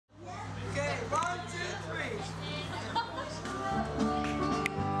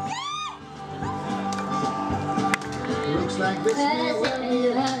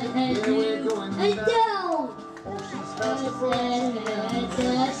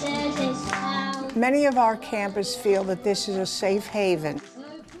Many of our campers feel that this is a safe haven.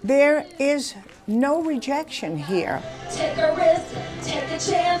 There is no rejection here. Take a risk, take a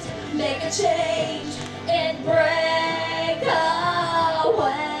chance, make a change, and break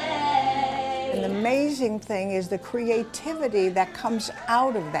away. And the amazing thing is the creativity that comes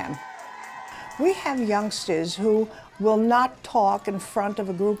out of them. We have youngsters who will not talk in front of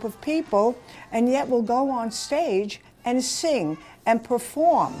a group of people and yet will go on stage and sing and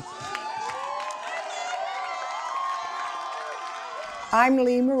perform. I'm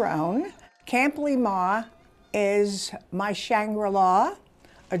Lee Marone. Camp Limar is my Shangri-La,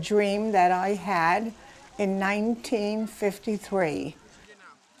 a dream that I had in 1953.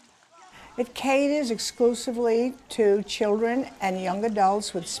 It caters exclusively to children and young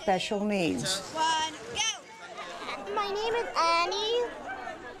adults with special needs. My name is Annie.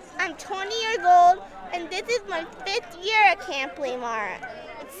 I'm 20 years old, and this is my 5th year at Camp Limar.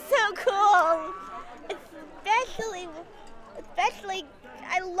 It's so cool. Especially,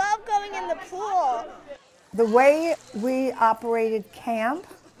 I love going in the pool. The way we operated camp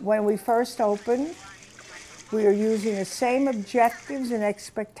when we first opened, we are using the same objectives and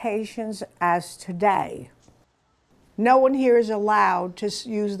expectations as today. No one here is allowed to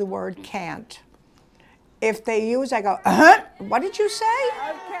use the word can't. If they use, I go, what did you say?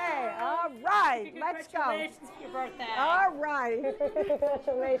 Okay, all right, let's go. Congratulations for your birthday. All right.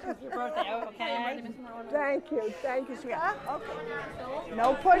 Congratulations for your birthday, okay? Thank you, sweetheart. Okay.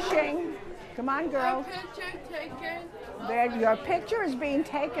 No pushing. Come on, girl. There, your picture is being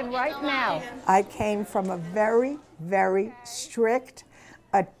taken right now. I came from a very, very strict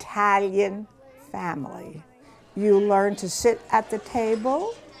Italian family. You learn to sit at the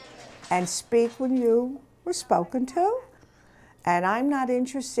table and speak when you were spoken to. And I'm not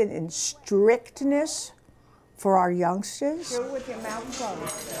interested in strictness for our youngsters. Do it with your mouth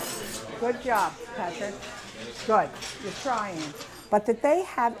closed. Good job, Patrick. Good, you're trying. But that they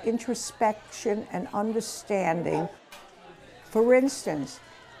have introspection and understanding. For instance,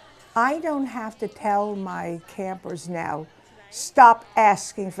 I don't have to tell my campers now, stop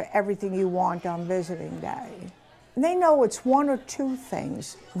asking for everything you want on visiting day. They know it's 1 or 2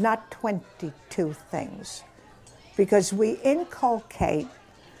 things, not 22 things, because we inculcate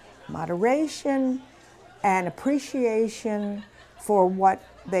moderation and appreciation for what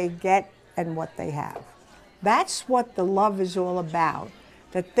they get and what they have. That's what the love is all about,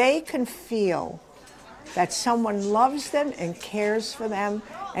 that they can feel that someone loves them and cares for them,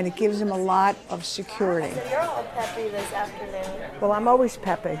 and it gives them a lot of security. So you're all peppy this afternoon. Well, I'm always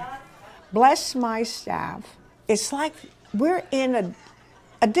peppy. Bless my staff. It's like we're in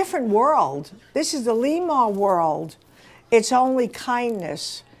a different world. This is the Limar world. It's only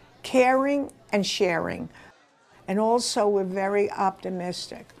kindness, caring, and sharing. And also, we're very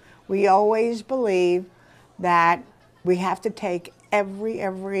optimistic. We always believe that we have to take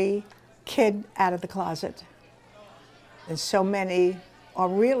every kid out of the closet. And so many are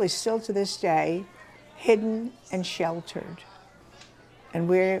really still to this day hidden and sheltered. And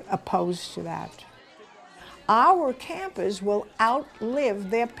we're opposed to that. Our campers will outlive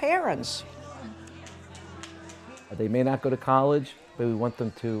their parents. They may not go to college, but we want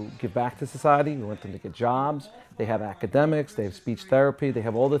them to give back to society. We want them to get jobs. They have academics, they have speech therapy, they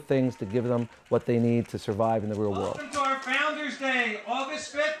have all the things to give them what they need to survive in the real world. Welcome to our Founders Day,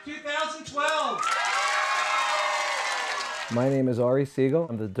 August 5th, 2012. My name is Ari Siegel.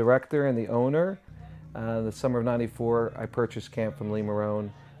 I'm the director and the owner. The summer of '94, I purchased camp from Lee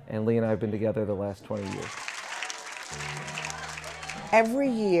Marone, and Lee and I have been together the last 20 years. Every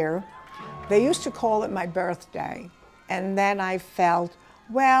year, they used to call it my birthday, and then I felt,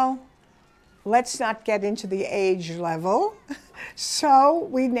 well, let's not get into the age level, so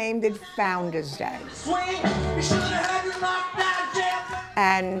we named it Founders Day.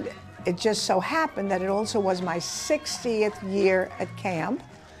 And it just so happened that it also was my 60th year at camp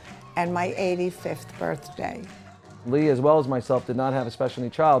and my 85th birthday. Lee, as well as myself, did not have a special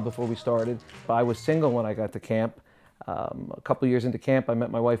needs child before we started. I was single when I got to camp. A couple years into camp, I met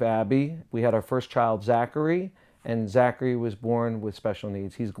my wife, Abby. We had our first child, Zachary, and Zachary was born with special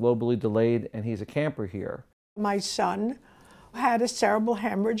needs. He's globally delayed, and he's a camper here. My son had a cerebral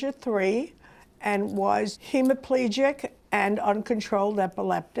hemorrhage at 3 and was hemiplegic and uncontrolled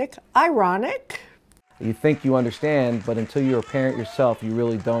epileptic. Ironic. You think you understand, but until you're a parent yourself, you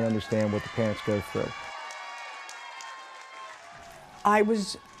really don't understand what the parents go through. I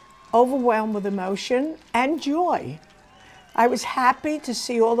was overwhelmed with emotion and joy. I was happy to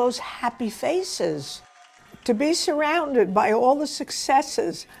see all those happy faces. to be surrounded by all the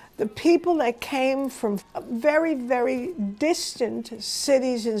successes, the people that came from very, very distant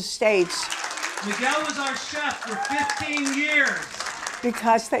cities and states. Miguel was our chef for 15 years.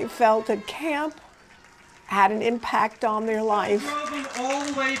 Because they felt that camp had an impact on their life. We drove him all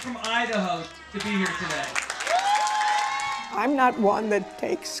the way from Idaho to be here today. I'm not one that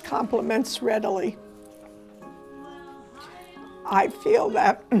takes compliments readily. I feel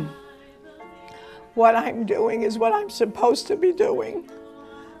that what I'm doing is what I'm supposed to be doing.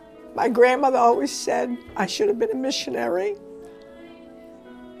 My grandmother always said I should have been a missionary.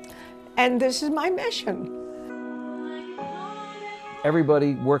 And this is my mission.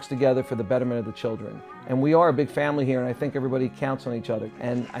 Everybody works together for the betterment of the children. And we are a big family here, and I think everybody counts on each other.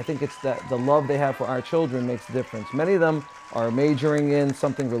 And I think it's that the love they have for our children makes a difference. Many of them are majoring in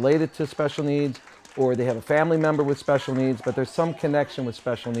something related to special needs, or they have a family member with special needs, but there's some connection with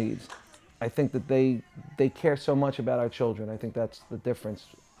special needs. I think that they care so much about our children. I think that's the difference,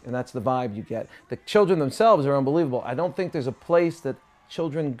 and that's the vibe you get. The children themselves are unbelievable. I don't think there's a place that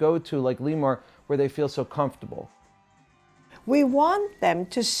children go to like Limor where they feel so comfortable. We want them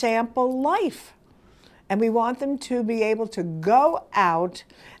to sample life, and we want them to be able to go out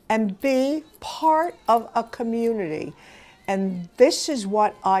and be part of a community. And this is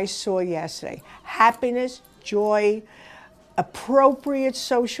what I saw yesterday. Happiness, joy, appropriate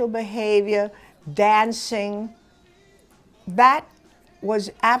social behavior, dancing. That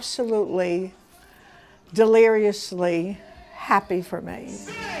was absolutely deliriously happy for me.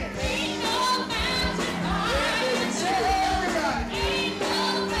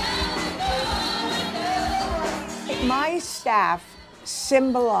 My staff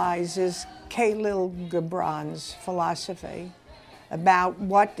symbolizes Khalil Gibran's philosophy about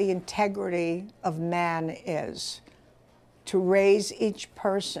what the integrity of man is, to raise each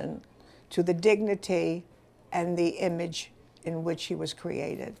person to the dignity and the image in which he was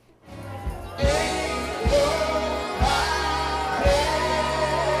created.